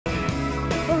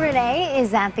Renee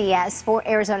is at the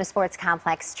Arizona Sports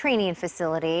Complex training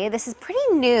facility. This is pretty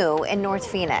new in North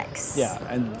Phoenix. Yeah,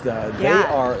 and they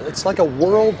are, it's like a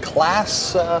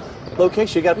world-class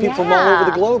location. You got people from all over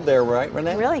the globe there, right,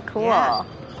 Renee? Really cool.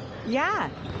 Yeah.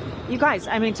 You guys,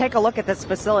 I mean, take a look at this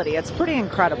facility. It's pretty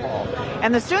incredible.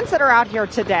 And the students that are out here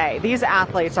today, these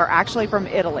athletes are actually from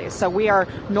Italy. So we are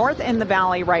north in the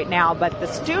valley right now, but the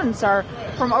students are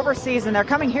from overseas, and they're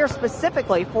coming here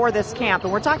specifically for this camp.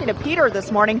 And we're talking to Peter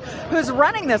this morning, who's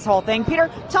running this whole thing.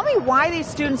 Peter, tell me why these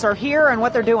students are here and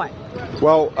what they're doing.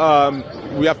 Well,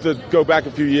 we have to go back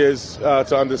a few years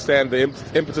to understand the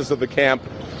impetus of the camp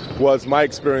was my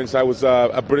experience. I was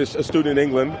a student in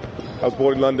England. I was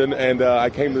born in London, and I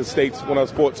came to the States when I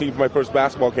was 14 for my first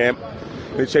basketball camp,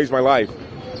 and it changed my life.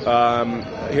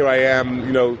 Here I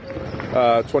am,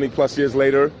 20 plus years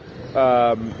later,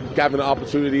 having an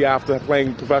opportunity after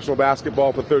playing professional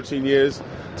basketball for 13 years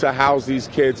to house these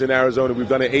kids in Arizona. We've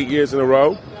done it 8 years in a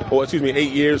row,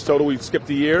 8 years total. We skipped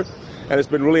a year, and it's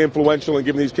been really influential in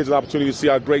giving these kids an opportunity to see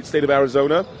our great state of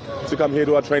Arizona, to come here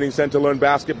to our training center, learn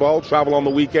basketball, travel on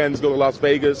the weekends, go to Las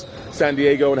Vegas, San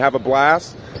Diego, and have a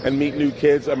blast, and meet new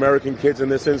kids, American kids in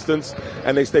this instance.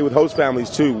 And they stay with host families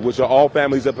too, which are all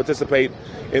families that participate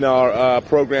in our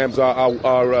programs,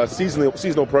 our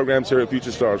seasonal programs here at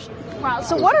Future Stars. Wow.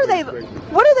 So what are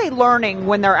they learning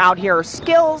when they're out here?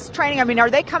 Skills, training? I mean,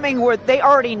 are they coming where they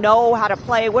already know how to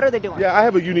play? What are they doing? Yeah, I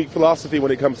have a unique philosophy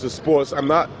when it comes to sports. I'm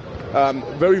not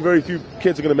very, very few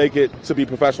kids are going to make it to be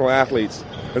professional athletes.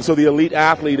 And so the elite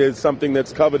athlete is something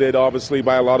that's coveted, obviously,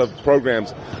 by a lot of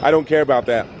programs. I don't care about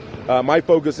that. My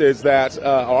focus is that,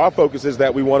 our focus is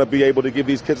that we want to be able to give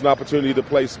these kids an opportunity to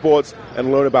play sports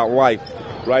and learn about life,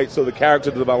 right? So the character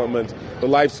development, the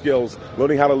life skills,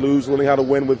 learning how to lose, learning how to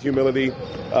win with humility,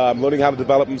 learning how to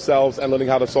develop themselves, and learning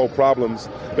how to solve problems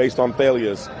based on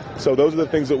failures. So those are the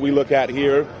things that we look at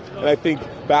here. And I think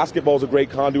basketball is a great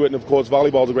conduit, and of course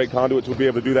volleyball is a great conduit to be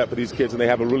able to do that for these kids, and they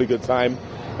have a really good time.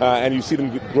 And you see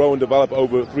them grow and develop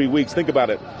over 3 weeks. Think about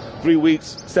it. 3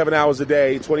 weeks, 7 hours a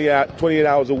day, 28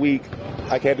 hours a week.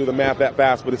 I can't do the math that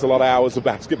fast, but it's a lot of hours of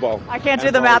basketball. I can't do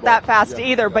the math that fast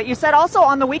either. But you said also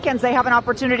on the weekends they have an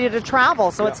opportunity to travel,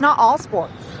 so it's not all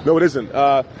sports. No, it isn't.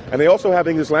 And they also have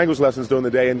English language lessons during the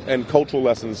day and cultural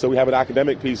lessons. So we have an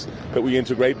academic piece that we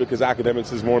integrate because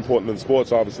academics is more important than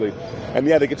sports, obviously. And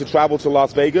yeah, they get to travel to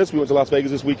Las Vegas. We went to Las Vegas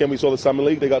this weekend. We saw the Summer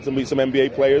League. They got to meet some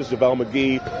NBA players, JaVale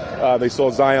McGee. They saw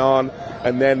Zion.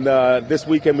 And then this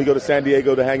weekend we go to San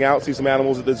Diego to hang out, see some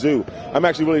animals at the zoo. I'm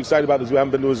actually really excited about the zoo. I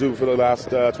haven't been to a zoo for the last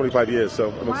 25 years,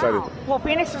 so I'm excited. Well,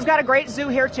 Phoenix has got a great zoo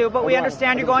here too, but we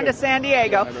understand you're going to San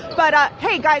Diego. But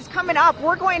hey guys, coming up,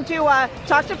 we're going to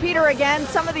talk to Peter again,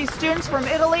 some of these students from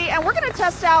Italy, and we're going to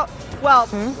test out, well,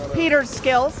 Peter's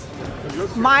skills,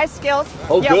 my skills.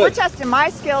 Oh, yeah, good. We're testing my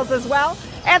skills as well.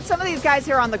 And some of these guys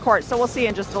here on the court, so we'll see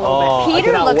in just a little bit. Peter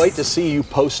I cannot looks... wait to see you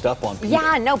post up on Peter.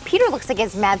 Yeah, no, Peter looks like he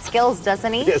has mad skills,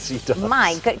 doesn't he? Yes, he does.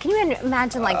 My good, can you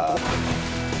imagine like...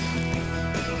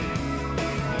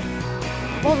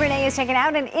 Well, Renee is checking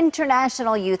out an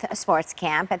international youth sports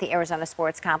camp at the Arizona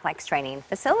Sports Complex training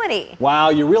facility. Wow,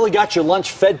 you really got your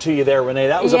lunch fed to you there, Renee.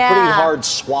 That was a pretty hard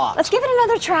swat. Let's give it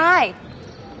another try.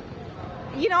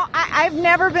 You know, I've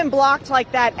never been blocked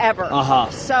like that ever.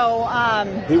 So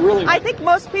I think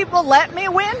most people let me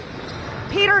win.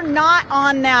 Peter not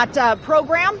on that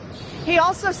program. He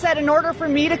also said in order for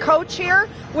me to coach here,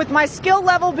 with my skill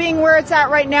level being where it's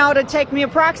at right now, to take me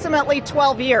approximately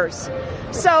 12 years.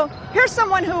 So here's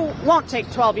someone who won't take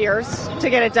 12 years to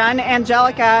get it done.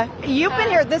 Angelica, you've been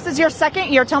here. This is your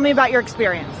second year. Tell me about your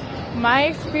experience. My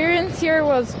experience here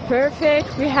was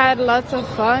perfect. We had lots of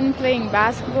fun playing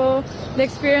basketball. The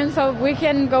experience of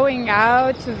weekend going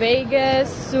out to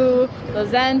Vegas, to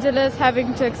Los Angeles,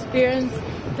 having to experience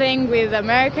playing with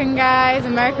American guys,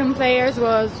 American players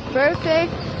was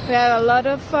perfect. We had a lot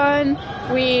of fun.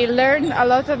 We learned a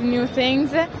lot of new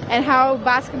things and how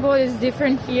basketball is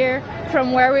different here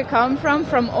from where we come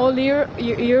from all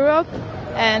Europe.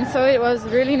 And so it was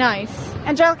really nice.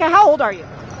 Angelica, how old are you?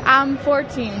 I'm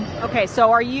 14. Okay,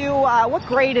 so are you, what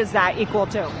grade is that equal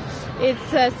to? It's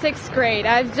 6th grade.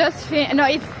 I've just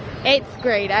it's 8th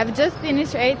grade. I've just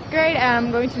finished 8th grade and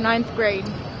I'm going to 9th grade.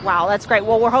 Wow, that's great.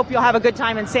 Well, we hope you'll have a good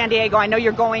time in San Diego. I know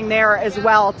you're going there as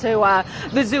well to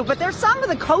the zoo. But there's some of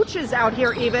the coaches out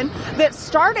here even that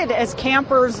started as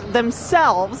campers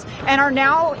themselves and are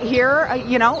now here,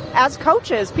 as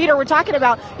coaches. Peter, we're talking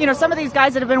about, some of these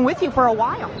guys that have been with you for a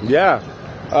while. Yeah,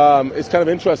 it's kind of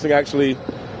interesting actually.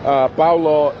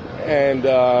 Paolo and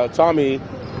Tommy,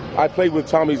 I played with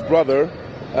Tommy's brother,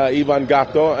 Ivan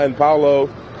Gatto, and Paolo.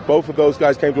 Both of those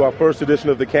guys came to our first edition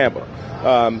of the camp.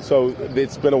 So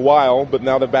it's been a while, but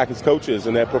now they're back as coaches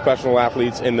and they're professional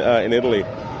athletes in Italy.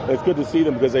 It's good to see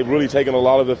them because they've really taken a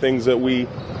lot of the things that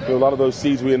a lot of those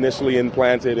seeds we initially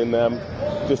implanted in them,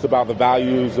 just about the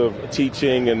values of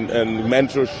teaching and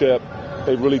mentorship.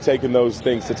 They've really taken those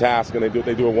things to task, and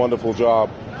they do a wonderful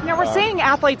job. Now, we're seeing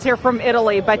athletes here from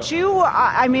Italy, but you,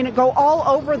 go all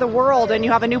over the world, and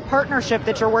you have a new partnership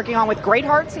that you're working on with Great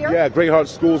Hearts here? Yeah, Great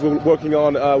Hearts Schools. We're working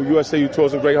on USA Youth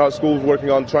Tours and Great Hearts Schools, working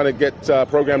on trying to get a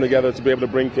program together to be able to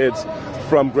bring kids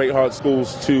from Great Hearts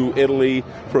Schools to Italy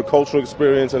for a cultural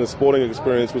experience and a sporting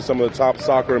experience with some of the top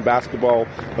soccer and basketball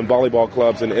and volleyball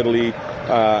clubs in Italy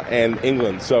and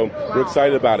England. So we're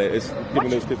excited about it. It's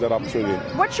giving those kids that opportunity.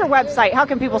 What's your website? How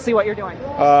can people see what you're doing?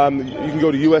 You can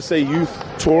go to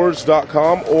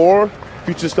usayouthtours.com or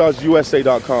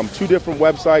futurestarsUSA.com. Two different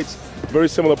websites, very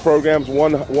similar programs.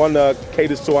 One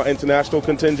caters to our international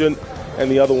contingent, and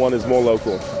the other one is more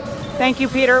local. Thank you,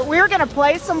 Peter. We're going to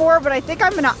play some more, but I think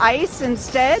I'm going to ice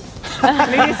instead.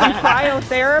 Maybe some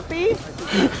cryotherapy.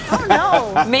 Oh,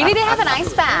 no. Maybe they have an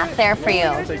ice bath there for you.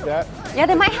 I'll take that. Yeah,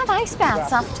 they might have ice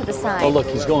baths off to the side. Oh, look,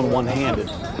 he's going one-handed.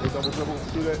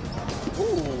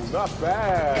 Ooh, not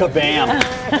bad. Kabam.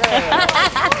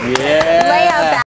 Yeah. Lay out that